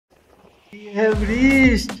We have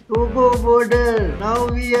reached Togo border. Now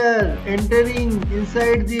we are entering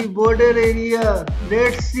inside the border area.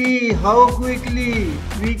 Let's see how quickly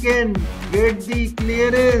we can get the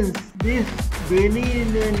clearance. This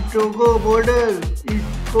Benin and Togo border is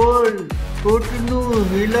called Cotonou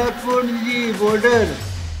Hillacondji border.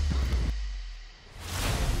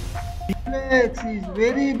 The flag is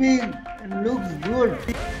very big and looks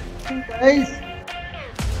good. Guys,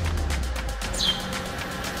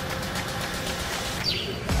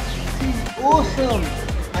 awesome!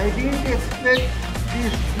 I didn't expect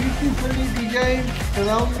this beautifully designed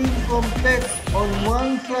surrounding complex on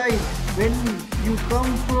one side. When you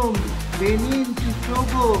come from Benin to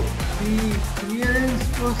Togo, the clearance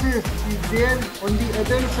process is there on the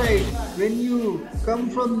other side. When you come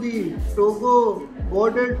from the Togo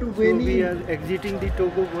border to Benin, so we are exiting the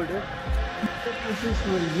Togo border. The process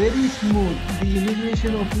was very smooth. The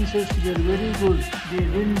immigration officers were very good. They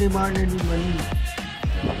didn't demand any money.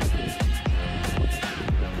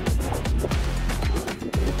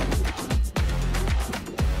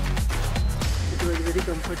 Very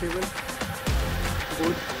comfortable.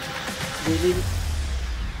 Both Benin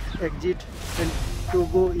exit and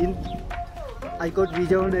Togo in. I got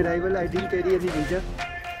visa on arrival. I didn't carry any visa.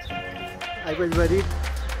 I was worried,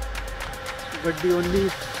 but the only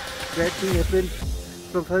bad thing happened.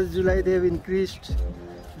 From 1st July they have increased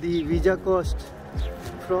the visa cost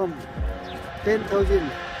from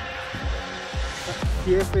 10,000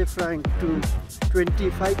 CFA franc to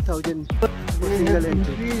 25,000 for single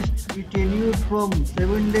entry. Increased the tenure from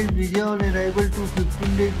 7 days visa on arrival to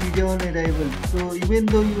 15 days visa on arrival. So even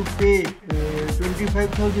though you pay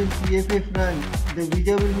 25,000 CFA franc, the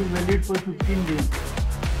visa will be valid for 15 days.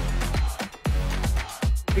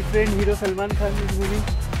 Big friend Hero Salman Khan is moving.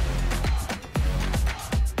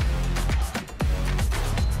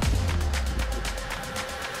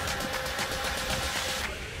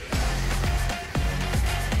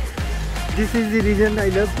 This is the reason I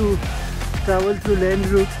love to travel through land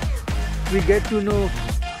route. We get to know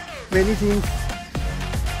many things,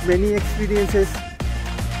 many experiences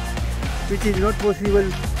which is not possible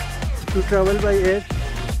to travel by air.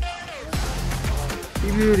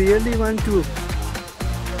 If you really want to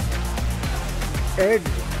add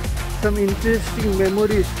some interesting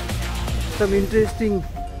memories, some interesting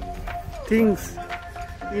things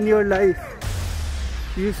in your life,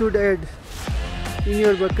 you should add in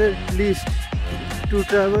your bucket list to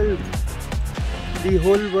travel the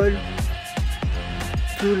whole world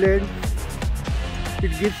through land.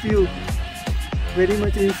 It gives you very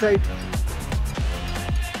much insight.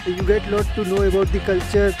 You get a lot to know about the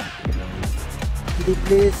culture, the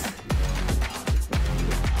place,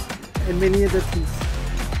 and many other things.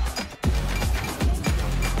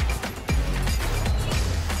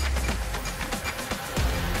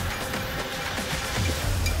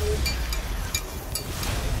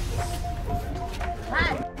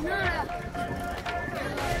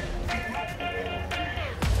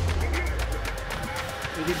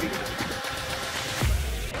 Very big.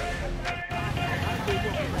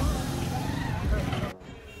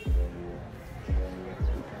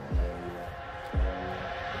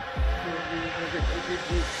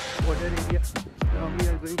 Border area. Now we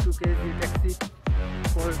are going to catch the taxi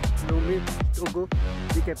for Lomé, Togo,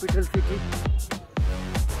 the capital city,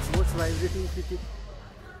 most vibrating city.